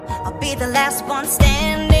I'll be the last one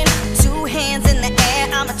standing. 2 hands in the air,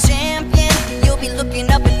 I'm a champion. You'll be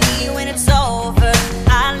looking up at me when it's over.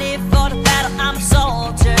 I live for the battle, I'm a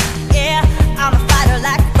soldier. Yeah, I'm a fighter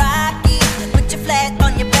like Rocky. Put your flag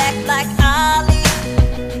on your back like Ali.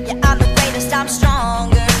 Yeah, I'm the greatest, I'm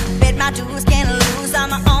stronger. Bet my dues, can't lose, I'm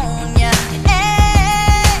my own, yeah.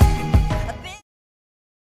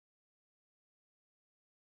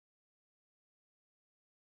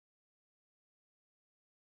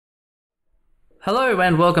 Hello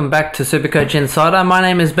and welcome back to Supercoach Insider. My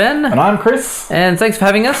name is Ben. And I'm Chris. And thanks for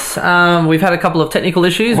having us. We've had a couple of technical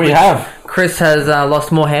issues. We have. Chris has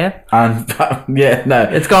lost more hair. Yeah, no.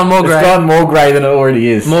 It's gone more grey. It's gone more grey than it already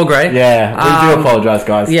is. More grey? Yeah, we do apologise,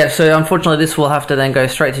 guys. Yeah, so unfortunately this will have to then go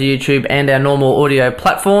straight to YouTube and our normal audio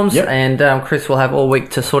platforms. Yep. And Chris will have all week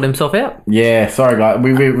to sort himself out. Yeah, sorry, guys.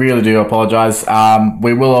 We really do apologise.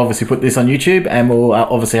 We will obviously put this on YouTube and we'll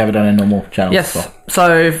obviously have it on our normal channel. Yes. As well.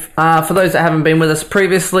 So for those that haven't been with us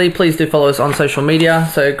previously, please do follow us on social media.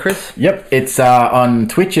 So, Chris? Yep, it's on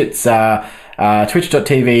Twitch. It's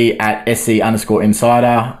twitch.tv at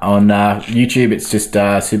SC_insider. On YouTube, it's just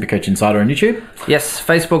Supercoach Insider on YouTube. Yes,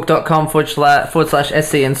 facebook.com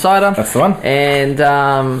 /SC Insider. That's the one. And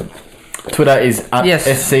Twitter is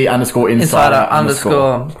SC_insider_.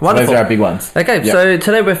 Wonderful. So those are our big ones. Okay, Yep. So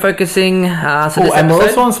today we're focusing. And we're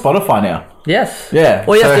also on Spotify now. Yes. Yeah.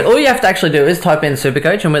 All you have to actually do is type in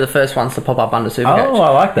Supercoach, and we're the first ones to pop up under Supercoach. Oh, I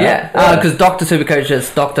like that. Yeah, because Dr. Supercoach is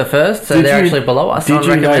Doctor first, so they're actually below us. Did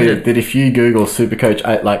you know that if you Google Supercoach,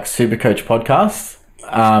 like Supercoach podcasts,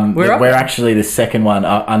 we're actually the second one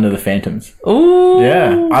under the Phantoms. Ooh.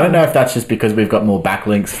 Yeah. I don't know if that's just because we've got more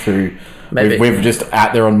backlinks through. Maybe. We've just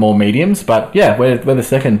out there on more mediums, but yeah, we're the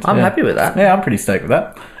second. I'm happy with that. Yeah, I'm pretty stoked with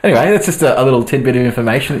that. Anyway, that's just a little tidbit of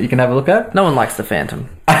information that you can have a look at. No one likes the Phantom.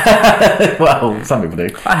 Well, some people do.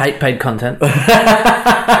 I hate paid content.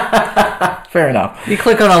 Fair enough. You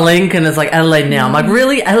click on a link and it's like Adelaide Now. I'm like,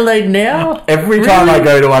 really? Adelaide Now? Every time I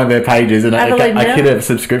go to one of their pages and I Now? hit a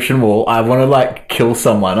subscription wall, I want to like kill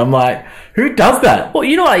someone. I'm like, who does that? Well,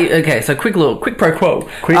 you know what okay, so quick pro quo.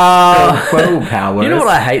 Quick pro power. You know what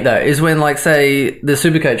I hate though, is when like, say, the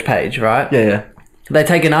Supercoach page, right? Yeah. They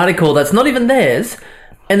take an article that's not even theirs,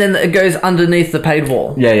 and then it goes underneath the paid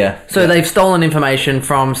wall. Yeah. So they've stolen information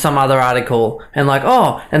from some other article and like,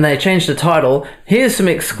 and they changed the title. Here's some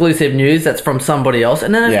exclusive news that's from somebody else,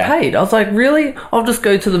 and then it's paid. I was like, really? I'll just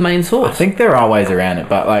go to the main source. I think there are ways around it,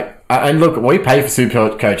 but like, and look, we pay for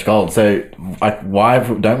Supercoach Gold, so like, why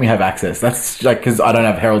don't we have access? That's like because I don't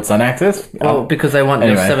have Herald Sun access. Well, because they want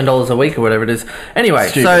 $7 a week or whatever it is. Anyway,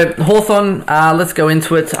 Stupid. So Hawthorn, let's go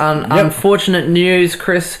into it. Unfortunate news,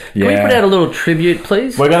 Chris. Can we put out a little tribute,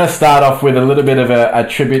 please? We're going to start off with a little bit of a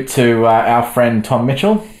tribute to our friend Tom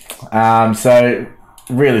Mitchell. So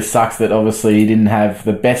really sucks that obviously he didn't have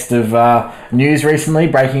the best of news recently,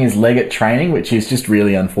 breaking his leg at training, which is just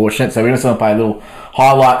really unfortunate. So we just want to play a little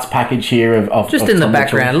highlights package here of just of in the Tom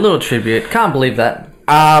background, Mitchell. A little tribute. Can't believe that.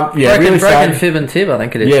 Really broken fib and tib, I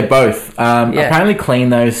think it is. Yeah, both. Apparently clean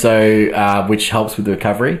though, so which helps with the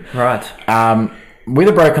recovery. Right. With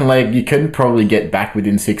a broken leg, you couldn't probably get back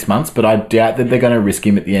within 6 months, but I doubt that they're going to risk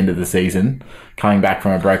him at the end of the season coming back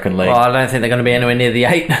from a broken leg. Well, I don't think they're going to be anywhere near the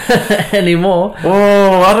 8 anymore.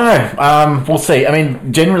 Oh, I don't know. We'll see. I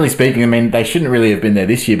mean, generally speaking, they shouldn't really have been there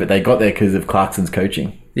this year, but they got there because of Clarkson's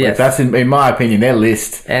coaching. Yes. Like, that's, in my opinion, their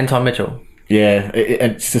list. And Tom Mitchell. Yeah,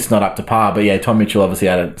 it's just not up to par. But yeah, Tom Mitchell obviously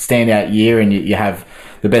had a standout year, and you have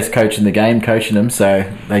the best coach in the game coaching them, so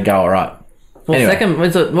they go all right. Well,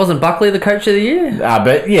 anyway. Wasn't Buckley the coach of the year?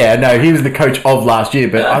 But yeah, no, he was the coach of last year,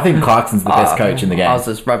 but I think Clarkson's the best coach in the game. I was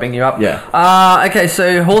just rubbing you up. Yeah. Okay,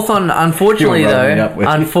 so Hawthorn, unfortunately, the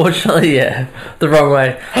wrong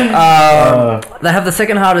way. They have the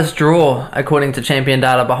second hardest draw, according to Champion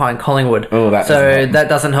Data, behind Collingwood. Oh, that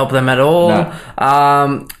doesn't help them at all.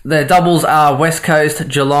 No. Their doubles are West Coast,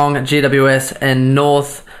 Geelong, GWS, and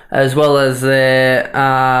North, as well as their...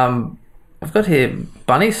 I've got here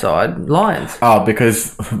Bunny side, Lions. Oh,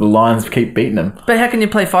 because the Lions keep beating them. But how can you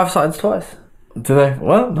play 5 sides twice? Do they?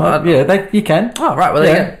 Well, you can. Oh, right. Well,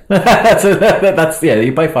 there you go. So that's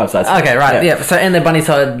you play 5 sides. Okay, right. Yeah. So, and their Bunny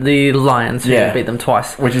side, the Lions, who beat them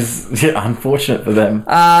twice. Which is unfortunate for them.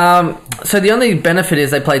 So the only benefit is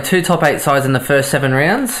they play 2 top 8 sides in the first 7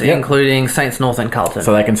 rounds, including Saints, North and Carlton.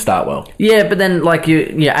 So they can start well. Yeah, but then,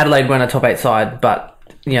 Adelaide weren't a top 8 side, but...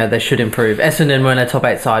 they should improve. Essendon weren't a top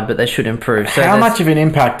 8 side, but they should improve. So how much of an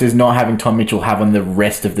impact does not having Tom Mitchell have on the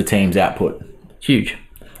rest of the team's output? Huge.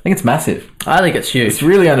 I think it's massive. I think it's huge. It's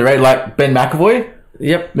really underrated. Like Ben McAvoy.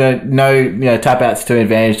 Yep. No tap outs to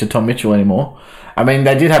advantage to Tom Mitchell anymore. I mean,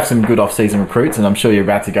 they did have some good off-season recruits, and I'm sure you're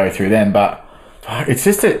about to go through them, but It's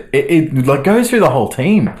just it like goes through the whole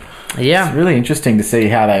team. Yeah. It's really interesting to see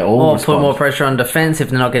how they all Or respond. put more pressure on defence if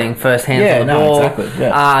they're not getting first hands on the no, ball. exactly.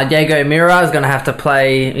 Yeah. Diego Mira is going to have to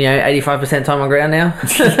play, 85% time on ground now.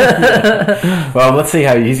 Well, let's see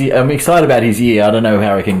how I'm excited about his year. I don't know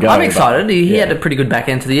how he can go. I'm excited. He yeah. had a pretty good back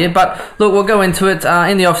end to the year. But look, we'll go into it.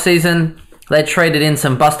 In the off-season, they traded in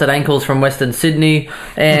some busted ankles from Western Sydney,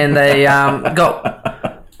 and they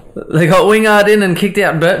got Wingard in and kicked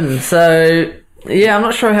out Burton. So... yeah, I'm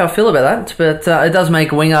not sure how I feel about that, but it does make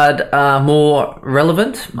Wingard more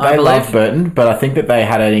relevant, I believe. They love Burton, but I think that they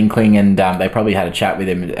had an inkling and they probably had a chat with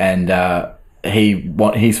him, and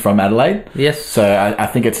he's from Adelaide. Yes. So I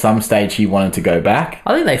think at some stage he wanted to go back.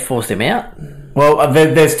 I think they forced him out. Well,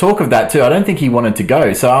 there's talk of that too. I don't think he wanted to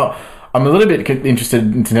go. So I'm a little bit interested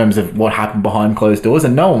in terms of what happened behind closed doors,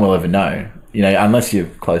 and no one will ever know. Unless you're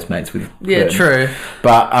close mates with. Yeah, Burton. true.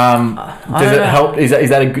 But does it help? Is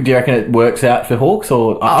that a good? Do you reckon it works out for Hawks?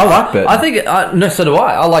 Or I like Burton. I think no, so do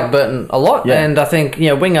I. I like Burton a lot, and I think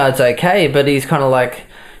Wingard's okay, but he's kind of like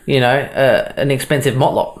an expensive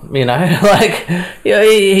motlop. Wingard's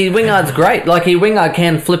great. Like Wingard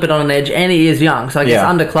can flip it on an edge, and he is young. So I guess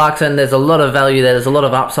under Clarkson, there's a lot of value there. There's a lot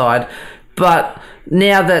of upside, but.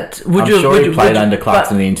 Now that he played under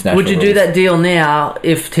Clarkson in the international. Would you do that deal now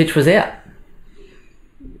if Titch was out?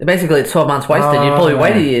 Basically, it's 12 months wasted. You'd probably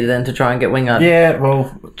wait a year then to try and get Wingard. Yeah,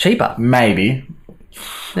 well, cheaper. Maybe.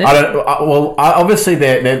 Yeah. Obviously,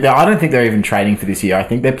 I don't think they're even trading for this year. I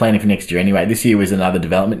think they're planning for next year anyway. This year was another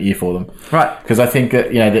development year for them, right? Because I think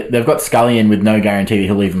that they've got Scully in with no guarantee that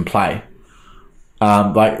he'll even play. He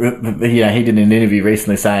did an interview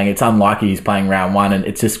recently saying it's unlikely he's playing round one, and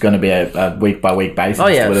it's just going to be a week by week basis. Oh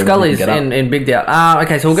yeah, Scully's in big doubt.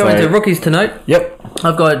 Okay, so we'll go into rookies to note. Yep,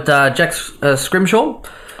 I've got Jack Scrimshaw.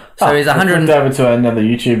 So he's 100. Over to another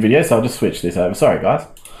YouTube video, so I'll just switch this over. Sorry, guys.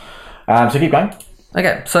 So keep going.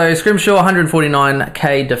 Okay, so Scrimshaw,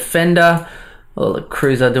 149k defender. Oh, the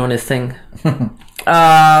cruiser doing his thing.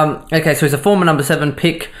 Okay, so he's a former number 7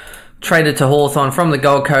 pick. Traded to Hawthorn from the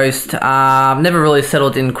Gold Coast. Never really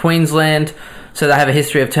settled in Queensland. So they have a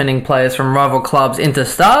history of turning players from rival clubs into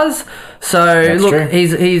stars. So That's look, true.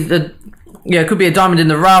 he's could be a diamond in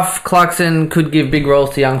the rough. Clarkson could give big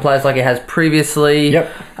roles to young players like he has previously.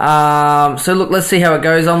 Yep. So look, let's see how it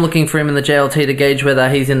goes. I'm looking for him in the JLT to gauge whether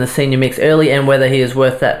he's in the senior mix early and whether he is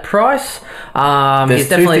worth that price. There's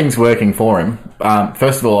two things working for him.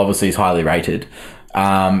 First of all, obviously he's highly rated,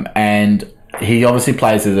 and he obviously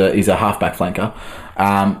plays he's a halfback flanker,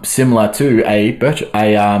 similar to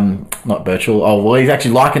not Birchall. Oh, well, he's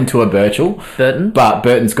actually likened to a Birchall. Burton. But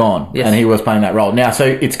Burton's gone, yes. And he was playing that role. Now, so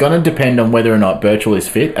it's going to depend on whether or not Birchall is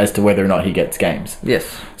fit as to whether or not he gets games.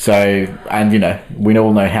 Yes. So, and we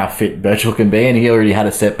all know how fit Birchall can be, and he already had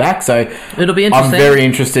a setback. So it'll be interesting. I'm very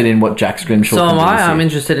interested in what Jack Scrimshaw can do. So am I. I'm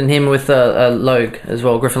interested in him with Logue as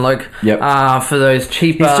well, Griffin Logue. Yep. For those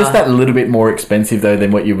cheaper. He's just that little bit more expensive though than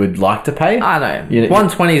what you would like to pay. I know.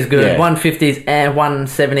 120 is good. 150s and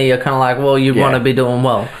 170 are kind of like, well, you want to be doing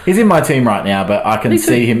well. He's in my team right now, but I can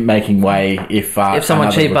see him making way if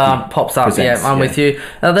someone cheaper pops up. Presents, I'm with you.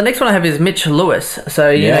 The next one I have is Mitch Lewis. So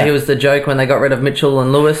you know he was the joke when they got rid of Mitchell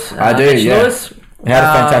and Lewis. I do. Mitch yeah. Lewis. He had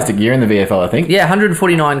a fantastic year in the VFL, I think. Yeah,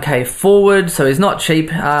 149k forward, so he's not cheap.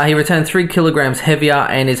 He returned 3 kilograms heavier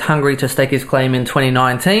and is hungry to stake his claim in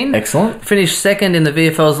 2019. Excellent. Finished second in the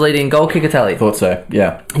VFL's leading goal kicker tally. Thought so,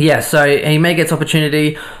 yeah. Yeah, so he may get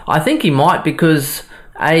opportunity. I think he might because...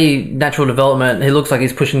 natural development, he looks like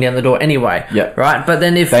he's pushing down the door anyway. Yeah. Right? But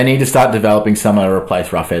then if... They need to start developing someone to replace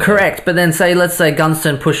Roughhead. Correct. But then let's say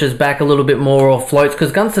Gunston pushes back a little bit more or floats,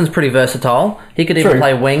 because Gunston's pretty versatile. He could even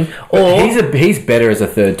play wing. Or he's better as a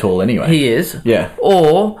third tall anyway. He is. Yeah.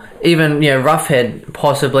 Or even, Roughhead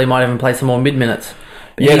possibly might even play some more mid-minutes.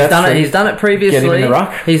 Yeah, he's done it. He's done it previously. Get him in the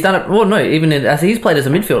ruck. He's done it. Well, no, even as he's played as a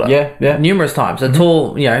midfielder. Yeah. Numerous times, a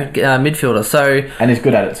tall, midfielder. So, and he's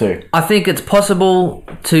good at it too. I think it's possible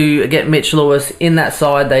to get Mitch Lewis in that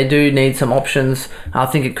side. They do need some options. I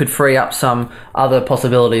think it could free up some other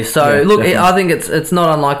possibilities. So, look, I think it's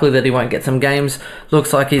not unlikely that he won't get some games.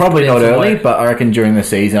 Looks like he's probably not early, but I reckon during the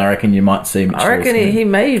season, I reckon you might see Mitch Lewis. I reckon he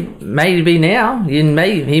may be now. He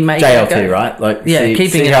may JLT, go. right? Keeping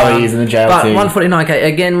see how he is in the JLT. But 149k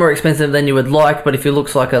again, more expensive than you would like. But if it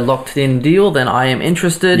looks like a locked-in deal, then I am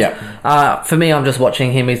interested. Yep. For me, I'm just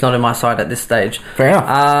watching him. He's not in my side at this stage. Fair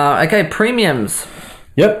enough. Okay, premiums.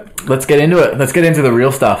 Yep. Let's get into it. Let's get into the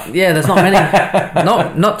real stuff. Yeah, there's not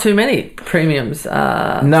many. not too many premiums.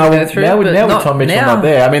 Now with Tom Mitchell not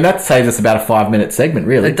there, I mean, that saves us about a 5-minute segment,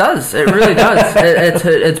 really. It does. It really does.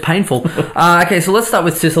 It's painful. Okay, so let's start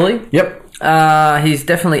with Sicily. Yep. He's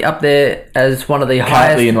definitely up there as one of the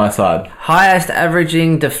Currently in my side. highest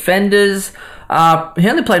averaging defenders. He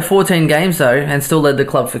only played 14 games though, and still led the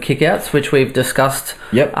club for kickouts, which we've discussed.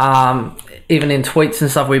 Yep. Even in tweets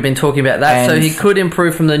and stuff, we've been talking about that. So And he could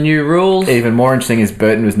improve from the new rules. Even more interesting is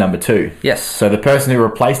Burton was number 2. Yes. So the person who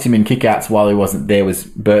replaced him in kickouts while he wasn't there was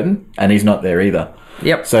Burton, and he's not there either.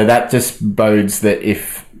 Yep. So that just bodes that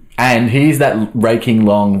and he's that raking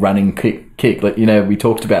long running kick like we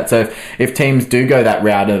talked about. So if teams do go that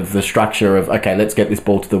route of the structure of okay, let's get this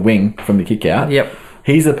ball to the wing from the kick out. Yep.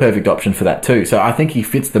 He's the perfect option for that too. So I think he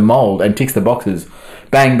fits the mold and ticks the boxes.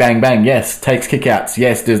 Bang, bang, bang. Yes. Takes kickouts.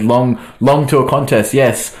 Yes. Does long to a contest.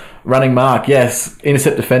 Yes. Running mark. Yes.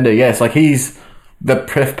 Intercept defender. Yes. Like he's the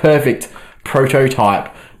perfect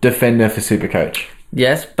prototype defender for Supercoach.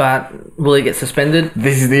 Yes, but will he get suspended?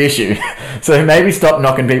 This is the issue. So maybe stop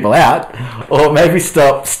knocking people out, or maybe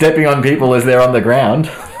stop stepping on people as they're on the ground.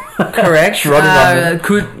 Correct. Trotting on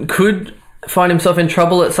them. Could find himself in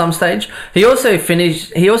trouble at some stage. He also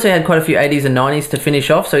had quite a few 80s and 90s to finish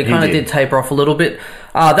off, so he kind of did taper off a little bit.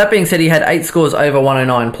 That being said, he had 8 scores over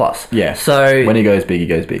 109 plus. Yeah. So when he goes big, he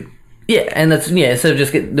goes big. Yeah, and that's instead of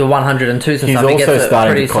just get the 102s and He's stuff, he also gets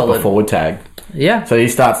starting pretty to cop solid. a forward tag. Yeah. So he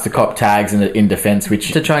starts to cop tags in defence,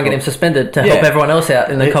 which To try and get him suspended to help everyone else out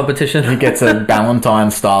in the competition. He gets a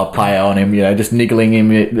Ballantyne-style player on him, just niggling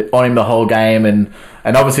him on him the whole game, and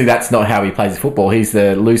obviously that's not how he plays football. He's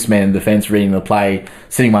the loose man in defence, reading the play,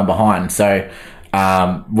 sitting one behind. So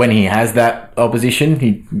when he has that opposition,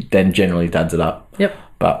 he then generally duds it up. Yep.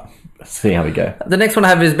 But see how we go. The next one I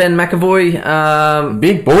have is Ben McAvoy.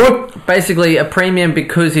 Big boy. Basically a premium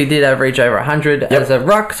because he did average over 100 as a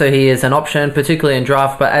ruck, so he is an option, particularly in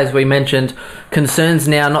draft. But as we mentioned, concerns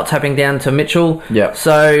now not tapping down to Mitchell. Yep.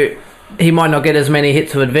 So he might not get as many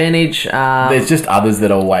hits to advantage. There's just others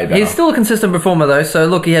that are way better. He's still a consistent performer though. So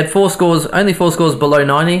look, he had only 4 scores below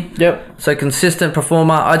 90. Yep. So consistent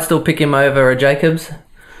performer. I'd still pick him over a Jacobs.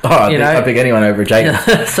 Oh, I'd pick anyone over Jacob.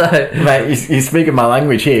 So Mate, you're speaking my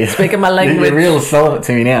language here. Speaking my language. You're real selling it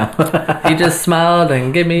to me now. he just smiled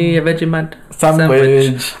and gave me a Vegemite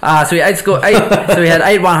Sandwich. So he had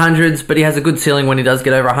 8 100s, but he has a good ceiling when he does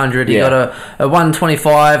get over 100. He got a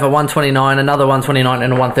 125, a 129, another 129,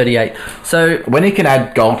 and a 138. So when he can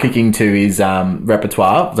add goal kicking to his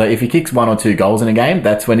repertoire, so if he kicks 1 or 2 goals in a game,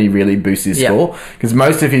 that's when he really boosts his score. Because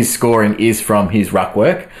most of his scoring is from his ruck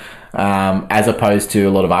work. As opposed to a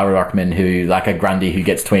lot of other ruckmen who, like a Grundy who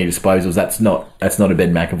gets 20 disposals, that's not a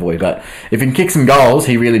Ben McAvoy. But if he can kick some goals,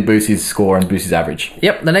 he really boosts his score and boosts his average.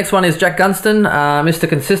 Yep, the next one is Jack Gunston, Mr.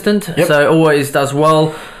 Consistent, Yep. So always does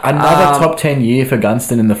well. Another top 10 year for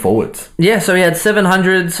Gunston in the forwards. Yeah, so he had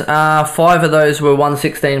 700s, 5 of those were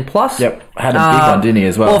 116 plus. Yep, had a big one, didn't he,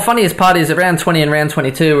 as well? Well, funniest part is that round 20 and round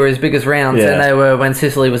 22 were his biggest rounds, and they were when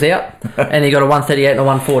Sicily was out, and he got a 138 and a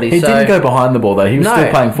 140. He didn't go behind the ball, though. He was still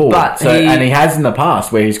playing forward. And he has in the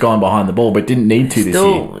past where he's gone behind the ball, but didn't need to this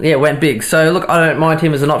year. Yeah, went big. So, look, I don't mind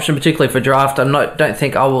him as an option, particularly for draft. I don't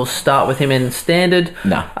think I will start with him in standard.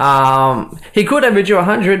 No. He could average you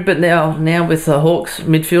 100, but now with the Hawks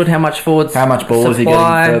midfield, how much ball is he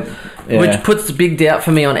getting? Which puts the big doubt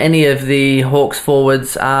for me on any of the Hawks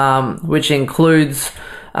forwards, which includes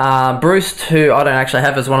Bruce, who I don't actually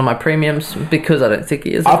have as one of my premiums because I don't think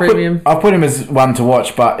he is a premium. I'll put him as one to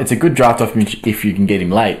watch, but it's a good draft option if you can get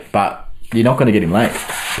him late. But you're not going to get him late.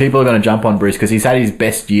 People are going to jump on Bruce because he's had his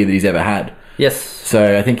best year that he's ever had. Yes.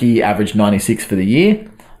 So I think he averaged 96 for the year,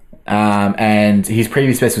 and his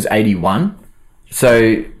previous best was 81.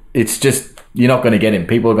 So it's just, you're not going to get him.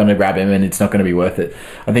 People are going to grab him, and it's not going to be worth it.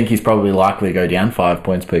 I think he's probably likely to go down 5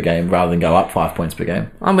 points per game rather than go up 5 points per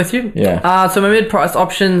game. I'm with you. Yeah. So my mid-price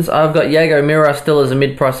options, I've got Yago Mira still as a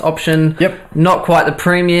mid-price option. Yep. Not quite the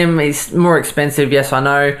premium. He's more expensive, yes, I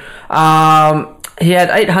know. He had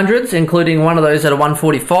 800s, including one of those at a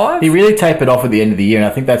 145. He really tapered off at the end of the year, and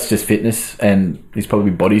I think that's just fitness, and his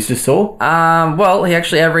probably body's just sore. Well, he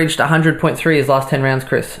actually averaged 100.3 his last 10 rounds,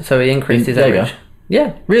 Chris. So he increased his average.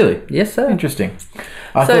 Yeah. Really? Yes, sir. Interesting.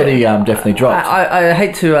 I thought he definitely dropped. I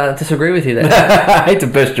hate to disagree with you there. I hate to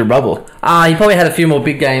burst your bubble. He probably had a few more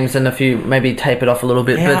big games and a few maybe tapered off a little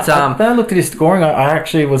bit. Yeah, but when I looked at his scoring, I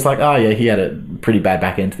actually was like, oh yeah, he had a pretty bad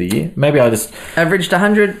back end to the year. Maybe I just averaged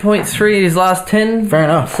 100.3 his last 10. Fair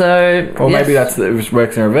enough. So, or maybe it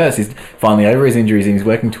works in reverse. He's finally over his injuries and he's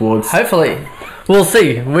working towards. Hopefully. We'll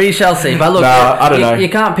see. We shall see. But look, I don't know. You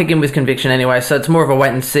can't pick him with conviction anyway, so it's more of a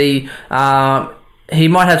wait and see. He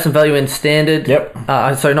might have some value in standard. Yep.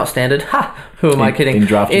 Sorry, not standard. Who am I kidding? In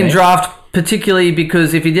draft. In draft, particularly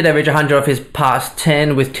because if he did average 100 off his past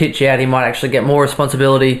 10 with Titch out, he might actually get more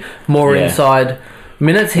responsibility, more inside.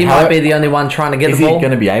 minutes, he might be the only one trying to get Is the he ball.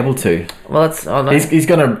 going to be able to? Well, that's I don't know.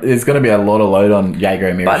 There's going to be a lot of load on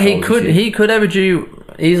Jaeger Amira's But he shoulders could average you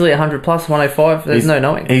easily 100 plus 105. There's no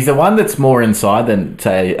knowing. He's the one that's more inside than,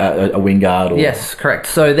 say, a Wingard. Or... Yes, correct.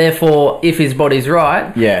 So therefore, if his body's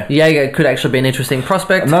right, Yeah. Jaeger could actually be an interesting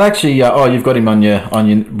prospect. And that actually, you've got him on your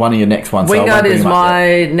one of your next ones. Wingard is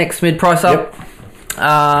my next mid price up.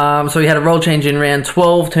 So he had a role change in round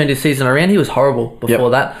 12, turned his season around. He was horrible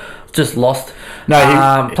before that. Just lost.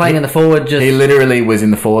 No, playing in the forward. He literally was in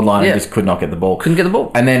the forward line and just could not get the ball. Couldn't get the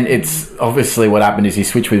ball. And then it's obviously what happened is he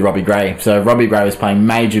switched with Robbie Gray. So Robbie Gray was playing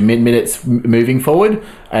major minutes moving forward,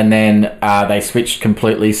 and then they switched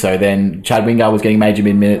completely. So then Chad Wingard was getting major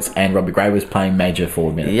mid minutes, and Robbie Gray was playing major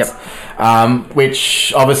forward minutes.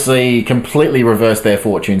 Which obviously completely reversed their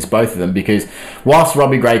fortunes, both of them, because whilst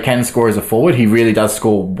Robbie Gray can score as a forward, he really does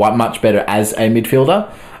score much better as a midfielder.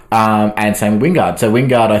 And same with Wingard. So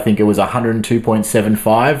Wingard, I think it was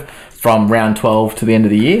 102.75 from round 12 to the end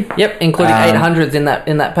of the year. Yep, including 800s in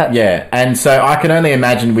that patch. Yeah, and so I can only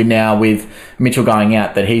imagine with Mitchell going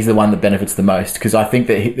out that he's the one that benefits the most, because I think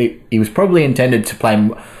that he was probably intended to play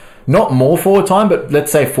not more forward time, but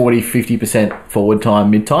let's say 40-50% forward time,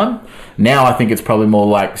 mid time. Now I think it's probably more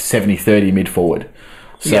like 70-30 mid forward.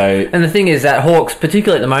 So, and the thing is that Hawks,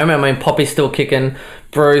 particularly at the moment, I mean, Poppy's still kicking,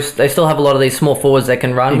 Bruce, they still have a lot of these small forwards they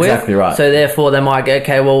can run with. Exactly right. So therefore, they might go,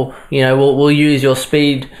 okay, well, we'll use your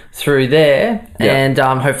speed through there, and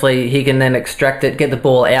hopefully he can then extract it, get the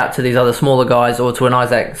ball out to these other smaller guys or to an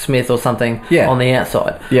Isaac Smith or something on the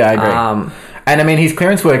outside. Yeah, I agree. And I mean, his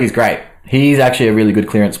clearance work is great. He's actually a really good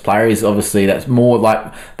clearance player. He's obviously, that's more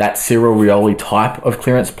like that Cyril Rioli type of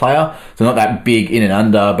clearance player. So not that big in and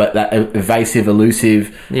under, but that evasive,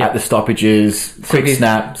 elusive at the stoppages, quick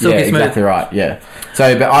snap. Yeah, exactly right. Yeah.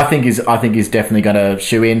 So, but I think he's definitely going to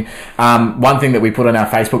shoe in. One thing that we put on our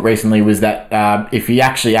Facebook recently was that if he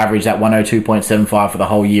actually averaged that 102.75 for the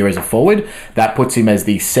whole year as a forward, that puts him as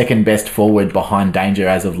the second best forward behind Danger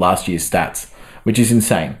as of last year's stats, which is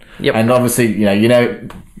insane. Yep. And obviously,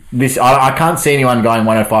 this I can't see anyone going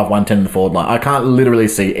 105, 110 in the forward line. I can't literally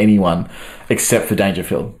see anyone except for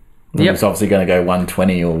Dangerfield. He's obviously going to go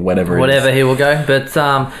 120 or whatever he will go. But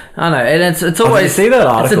I don't know. And it's always... Did you see that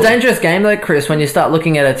article? It's a dangerous game though, Chris, when you start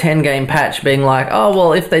looking at a 10-game patch being like, oh,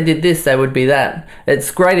 well, if they did this, they would be that. It's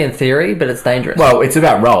great in theory, but it's dangerous. Well, it's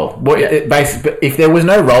about role. If there was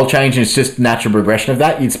no role change and it's just natural progression of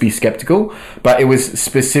that, you'd be sceptical. But it was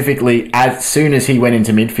specifically as soon as he went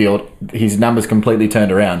into midfield, his numbers completely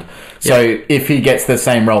turned around. So if he gets the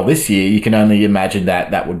same role this year, you can only imagine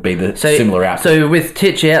that would be the similar outcome. So with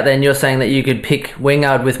Titch out, then you're saying that you could pick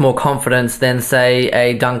Wingard with more confidence than, say,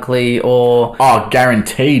 a Dunkley or... Oh,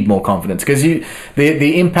 guaranteed more confidence. Because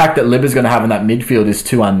the impact that Libba's going to have in that midfield is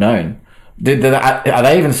too unknown. Are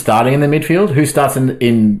they even starting in the midfield? Who starts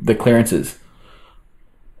in the clearances?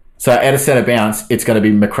 So at a centre bounce, it's going to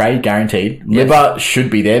be McRae, guaranteed. Yes. Libba should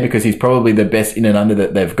be there because he's probably the best in and under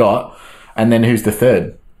that they've got. And then who's the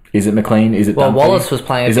third? Is it McLean? Is it Dunkley? Wallace was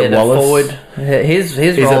playing a bit forward. His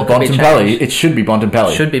role could be changed. It should be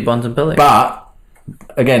Bontempelli. Should be Bontempelli. But,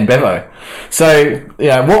 again, Bevo. So,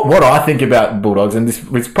 what I think about Bulldogs, and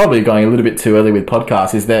it's probably going a little bit too early with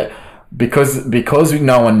podcasts, is that because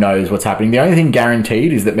no one knows what's happening, the only thing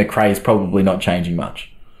guaranteed is that McRae is probably not changing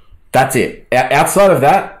much. That's it. Outside of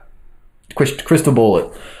that, crystal ball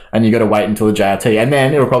it. And you got to wait until the JRT, and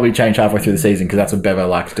then it'll probably change halfway through the season because that's what Bevo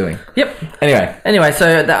likes doing. Yep. Anyway,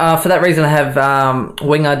 so for that reason, I have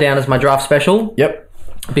Wingard down as my draft special. Yep.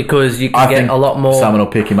 Because you can get a lot more. Someone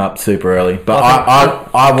will pick him up super early, but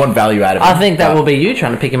I want value out of him. I think that will be you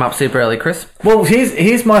trying to pick him up super early, Chris. Well,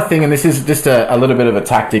 here's my thing, and this is just a little bit of a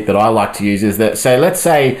tactic that I like to use. Is that let's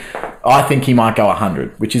say I think he might go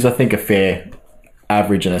 100, which is I think a fair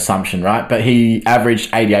average and assumption, right? But he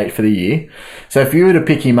averaged 88 for the year. So if you were to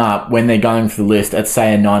pick him up when they're going through the list at,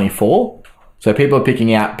 say, a 94, so people are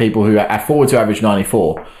picking out people who are forwards who average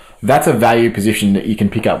 94, that's a value position that you can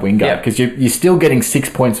pick up Wingard because you're still getting 6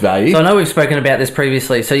 points value. So I know we've spoken about this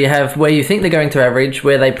previously. So you have where you think they're going to average,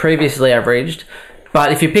 where they previously averaged,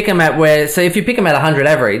 but if you pick him at if you pick him at 100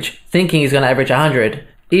 average, thinking he's going to average 100,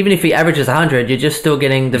 even if he averages 100, you're just still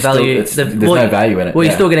getting the value. There's no value in it. Well,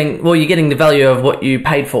 you're getting the value of what you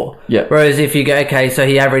paid for. Yeah. Whereas if you go, okay, so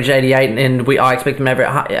he averaged 88 and I expect him to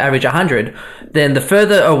average 100, then the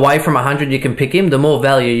further away from 100 you can pick him, the more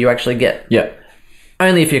value you actually get. Yeah.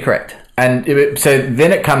 Only if you're correct. And so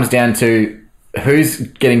then it comes down to who's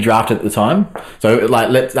getting drafted at the time. So,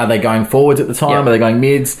 like, are they going forwards at the time? Yep. Are they going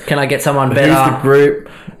mids? Can I get someone Who's better? the group?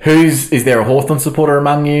 Is there a Hawthorn supporter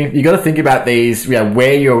among you? You got to think about these,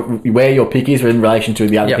 where your pick is in relation to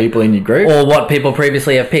the other Yep. people in your group. Or what people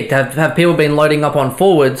previously have picked. Have people been loading up on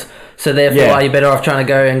forwards? So therefore, Yeah. are you better off trying to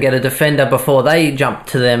go and get a defender before they jump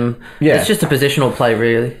to them? Yeah. It's just a positional play,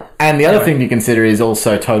 really. And the other thing to consider is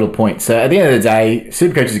also total points. So at the end of the day,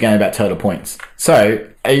 Supercoach is a game about total points. So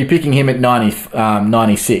are you picking him at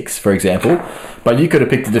 96, for example, but you could have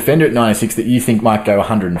picked a defender at 96 that you think might go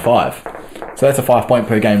 105. So that's a 5 point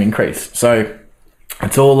per game increase. So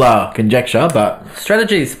it's all conjecture, but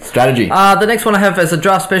Strategies. strategy. The next one I have as a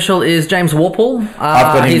draft special is James Worpel.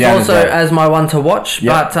 I've got him he's down also as well. as my one to watch,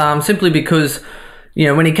 Yep. but simply because,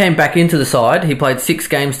 when he came back into the side, he played 6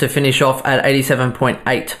 games to finish off at 87.8.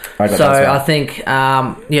 I got So that as well. I think,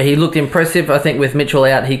 he looked impressive. I think with Mitchell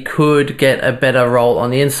out, he could get a better role on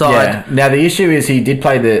the inside. Yeah. Now the issue is he did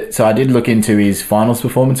play so I did look into his finals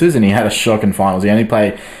performances, and he had a shocking finals. He only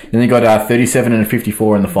got 37 and a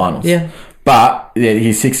 54 in the finals. Yeah. But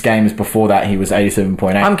his 6 games before that, he was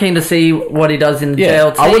 87.8. I'm keen to see what he does in the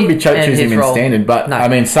JLT. I wouldn't be and choosing his him in role. standard, but No. I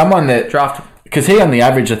mean, someone that Draft. because he only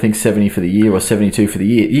averaged, I think, 70 for the year or 72 for the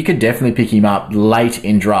year. You could definitely pick him up late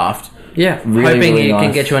in draft. Yeah, Really, hoping really he can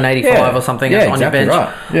nice. get you an 85 Yeah. or something Yeah, on exactly your bench.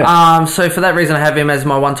 right. Yeah. So for that reason, I have him as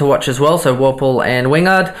my one to watch as well. So Worpel and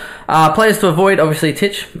Wingard. Players to avoid, obviously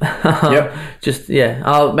Titch. Yep. Just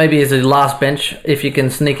maybe as a last bench if you can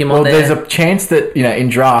sneak him Well, on there. there's a chance that in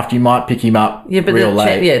draft you might pick him up but real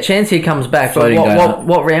late. chance he comes back. But Floating down.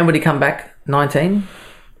 what round would he come back? 19?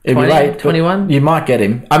 It'd be 20, late. but 21? You might get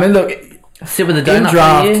him. I mean, look. Sit with the In donut for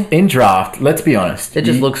a year? draft, let's be honest. It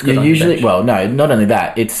just looks good You're on the usually bench. well, no, not only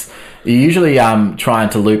that. You're usually trying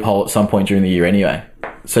to loophole at some point during the year anyway.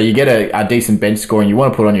 So you get a decent bench score and you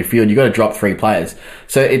want to put on your field, you've got to drop 3 players.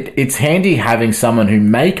 So it's handy having someone who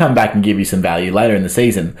may come back and give you some value later in the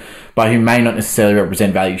season, but who may not necessarily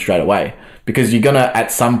represent value straight away. Because you're going to,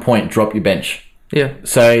 at some point, drop your bench. Yeah.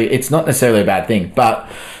 So it's not necessarily a bad thing. But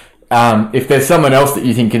if there's someone else that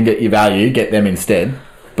you think can get you value, get them instead.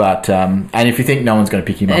 But and if you think no one's going to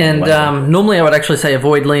pick him up, And normally I would actually say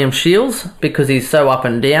avoid Liam Shields because he's so up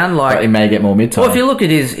and down. but he may get more mid-time. Well, if you look at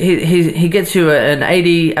he gets you an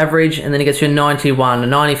 80 average, and then he gets you a 91, a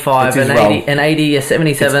 95, It's his an role. 80, an 80, a It's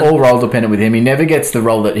 77. all role dependent with him. He never gets the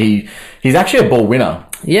role that he's actually a ball winner.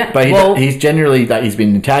 Yeah, But well- he's generally he's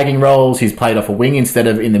been in tagging roles. He's played off a wing instead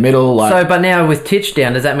of in the middle. But now with Titch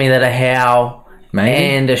down, does that mean that a Howe Maybe.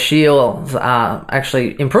 and a Shields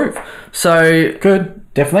actually improve? So Good,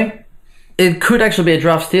 definitely. it could actually be a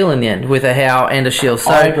draft steal in the end with a Howe and a Shield.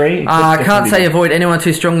 So I agree. It could I can't definitely say be. avoid anyone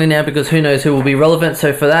too strongly now because who knows who will be relevant.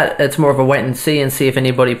 So for that, it's more of a wait and see if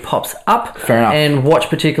anybody pops up. Fair enough. And watch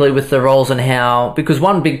particularly with the roles and how, because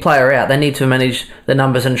one big player out, they need to manage the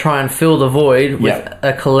numbers and try and fill the void with Yep.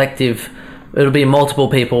 a collective. It'll be multiple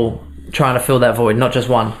people trying to fill that void, not just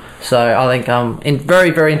one. So I think I'm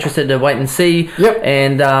very, very interested to wait and see. Yep.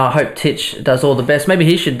 And hope Titch does all the best. Maybe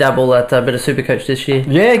he should dabble at a bit of Supercoach this year.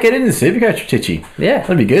 Yeah, get into Supercoach, Titchy. Yeah.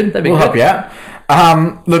 That'd be good. That'd be we'll good. help you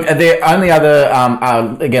out. Look, the only other,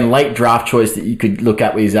 again, late draft choice that you could look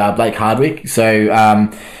at was Blake Hardwick. So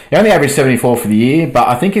he only averaged 74 for the year, but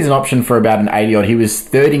I think he's an option for about an 80-odd. He was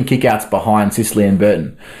third in kickouts behind Sicily and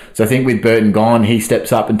Burton. So I think with Burton gone, he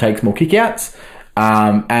steps up and takes more kickouts.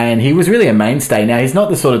 And he was really a mainstay. Now, he's not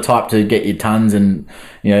the sort of type to get you tons and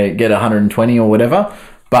get 120 or whatever,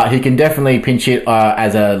 but he can definitely pinch it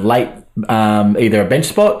as a late, either a bench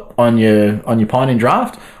spot on your pine in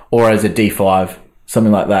draft or as a D5,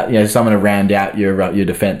 something like that. Someone to round out your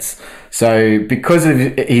defense. So because of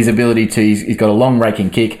his ability he's got a long raking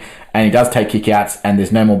kick. And he does take kickouts, and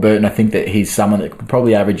there's no more Burton. I think that he's someone that could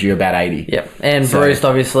probably average you about 80. Yep, and Bruce,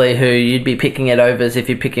 obviously, who you'd be picking at overs if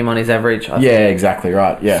you pick him on his average. I think. Yeah, exactly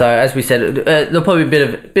right. Yeah. So as we said, there'll probably be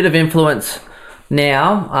a bit of influence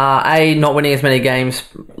now. Not winning as many games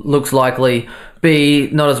looks likely. B,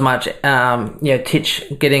 not as much. Titch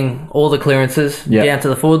getting all the clearances down to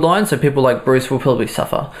the forward line, so people like Bruce will probably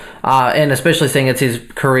suffer. And especially seeing it's his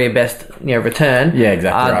career best, return. Yeah,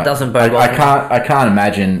 exactly. Right. Doesn't bode well. I can't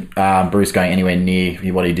imagine Bruce going anywhere near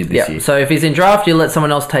what he did this year. So if he's in draft, you let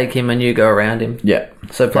someone else take him and you go around him. Yeah.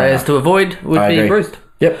 So players to avoid would I be agree. Bruce.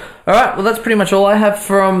 Yep. All right, well, that's pretty much all I have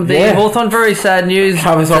from the Hawthorn. Very sad news.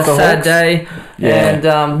 Covers It's off a the sad Hawks. day. Yeah.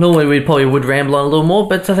 And normally we probably would ramble on a little more,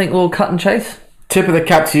 but I think we'll cut and chase. Tip of the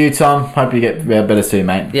cap to you, Tom. Hope you get better soon,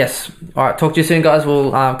 mate. Yes. All right, talk to you soon, guys.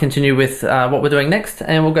 We'll continue with what we're doing next,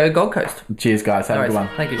 and we'll go Gold Coast. Cheers, guys. Have All a good right,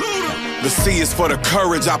 one. thank you. The C is for the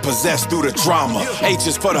courage I possess through the drama. H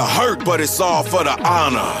is for the hurt, but it's all for the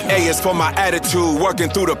honor. A is for my attitude, working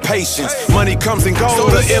through the patience. Money comes and goes,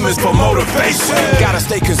 so the M is for motivation. Gotta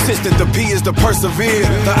stay consistent, the P is to persevere.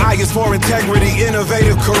 The I is for integrity,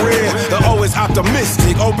 innovative career. The O is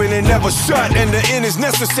optimistic, open and never shut. And the N is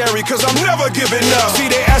necessary, cause I'm never giving up.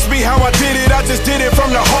 See, they ask me how I did it, I just did it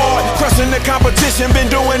from the heart. Crushing the competition,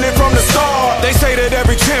 been doing it from the start. They say that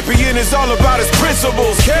every champion is all about his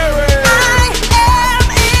principles. Carry. I am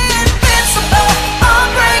invincible,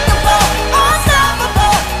 unbreakable.